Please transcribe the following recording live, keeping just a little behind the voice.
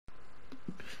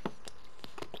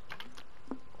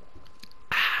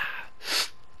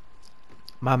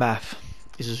My mouth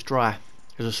is as dry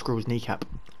as a squirrel's kneecap.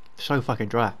 So fucking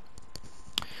dry.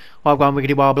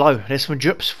 WAGWANWIGGIDYWABLO. There's some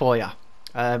drips for you.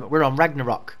 We're on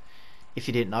Ragnarok, if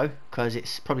you didn't know, because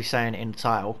it's probably saying it in the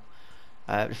title.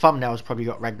 The thumbnail's probably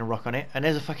got Ragnarok on it, and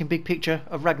there's a fucking big picture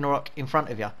of Ragnarok in front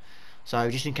of you.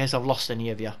 So just in case I've lost any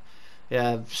of you.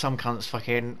 Yeah, some cunts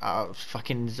fucking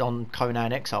on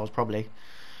Conan Exiles probably,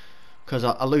 because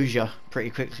I lose you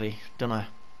pretty quickly, don't I?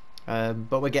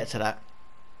 But we'll get to that.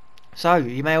 So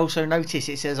you may also notice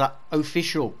it says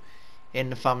official in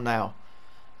the thumbnail.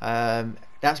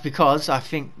 That's because I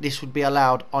think this would be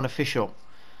allowed unofficial.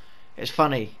 It's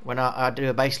funny when I do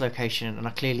a base location and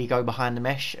I clearly go behind the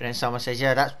mesh, and then someone says,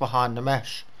 yeah, that's behind the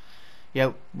mesh.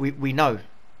 Yeah, we know,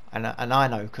 and I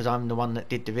know, because I'm the one that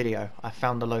did the video. I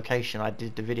found the location, I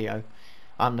did the video,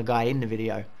 I'm the guy in the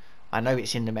video. I know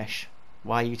it's in the mesh.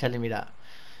 Why are you telling me that?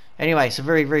 Anyway, it's a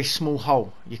very, very small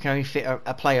hole. You can only fit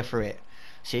a player through it,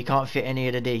 so you can't fit any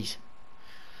of the Ds.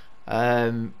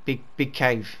 Big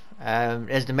cave.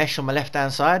 There's the mesh on my left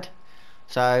hand side.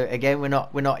 So again, we're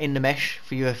not in the mesh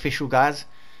for you official guys,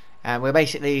 and we're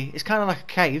basically, it's kind of like a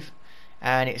cave,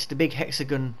 and it's the big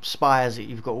hexagon spires that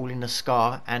you've got all in the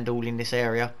scar and all in this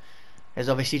area. There's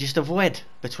obviously just a void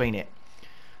between it.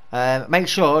 Make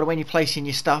sure that when you're placing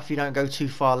your stuff, you don't go too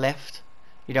far left.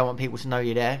 You don't want people to know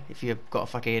you're there. If you've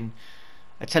got a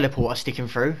teleporter sticking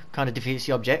through, kind of defeats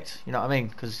the object. You know what I mean?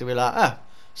 Because they'll be like,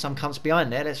 some cunts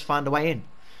behind there. Let's find a way in.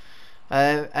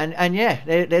 And yeah,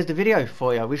 there's the video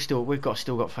for you. We've still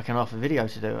got fucking half a video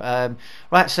to do.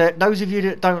 Right, so those of you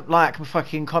that don't like my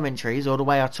fucking commentaries or the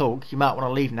way I talk, you might want to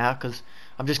leave now, because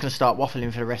I'm just going to start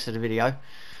waffling for the rest of the video.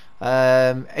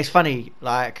 It's funny,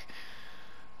 like,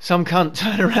 some cunt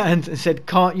turned around and said,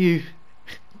 can't you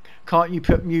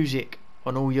put music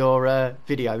on all your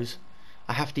videos?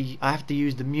 I have to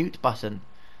use the mute button,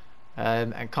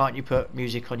 and can't you put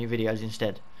music on your videos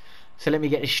instead? So let me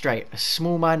get this straight. A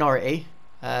small minority,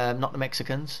 not the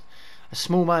Mexicans, a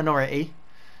small minority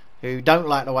who don't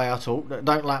like the way I talk, that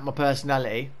don't like my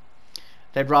personality,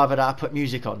 they'd rather that I put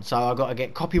music on. So I've got to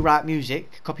get copyright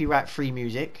free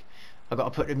music. I've got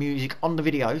to put the music on the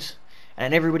videos,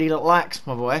 and everybody that likes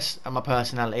my voice and my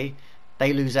personality,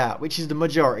 they lose out, which is the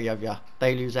majority of you.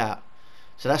 They lose out.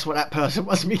 So that's what that person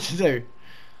wants me to do.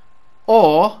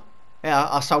 Or, yeah,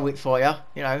 I'll solve it for you,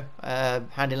 you know,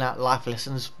 handing out life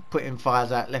lessons, putting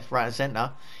fires out left, right and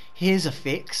centre. Here's a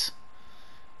fix.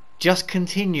 Just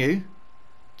continue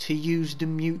to use the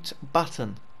mute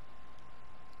button.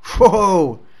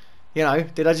 Whoa! You know,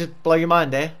 did I just blow your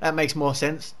mind there? That makes more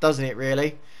sense, doesn't it,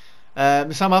 really?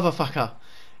 Some other fucker,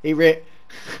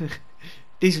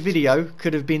 this video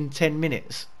could have been 10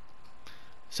 minutes.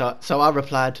 So I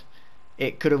replied,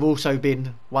 it could have also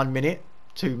been 1 minute,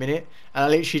 2 minutes, and I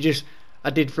literally I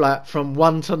did like from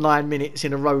 1 to 9 minutes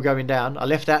in a row going down. I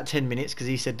left out 10 minutes because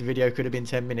he said the video could have been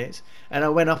 10 minutes, and I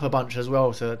went up a bunch as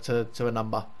well to a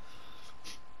number,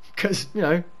 because, you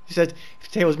know, he said, if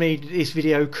he tells me this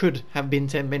video could have been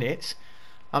 10 minutes,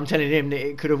 I'm telling him that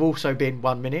it could have also been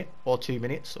 1 minute or 2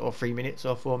 minutes or 3 minutes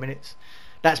or 4 minutes.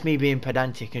 That's me being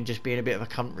pedantic and just being a bit of a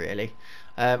cunt, really.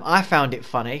 I found it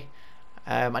funny.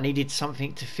 I needed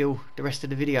something to fill the rest of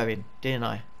the video in, didn't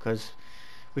I? Because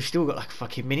we've still got like a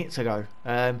fucking minute to go.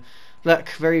 Look,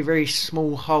 very, very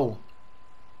small hole.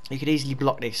 You could easily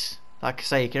block this. Like I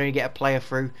say, you can only get a player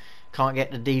through, can't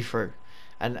get the D through.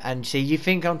 And see, you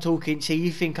think I'm talking, see,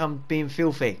 you think I'm being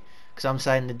filthy because I'm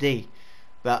saying the D,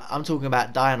 but I'm talking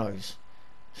about dinos.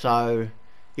 So,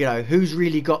 you know, who's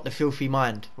really got the filthy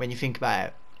mind when you think about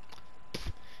it?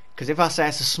 Because if I say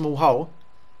it's a small hole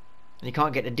and you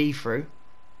can't get the D through,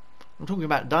 I'm talking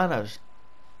about dinos.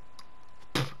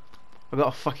 I've got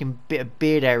a fucking bit of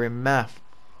beard hair in my mouth.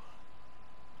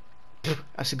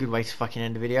 That's a good way to fucking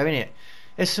end the video, isn't it?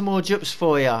 There's some more jups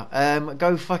for you.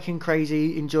 Go fucking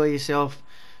crazy, enjoy yourself.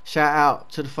 Shout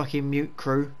out to the fucking mute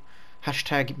crew.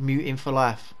 Hashtag muting for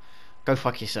life. Go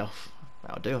fuck yourself.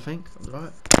 That'll do, I think.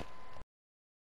 Right.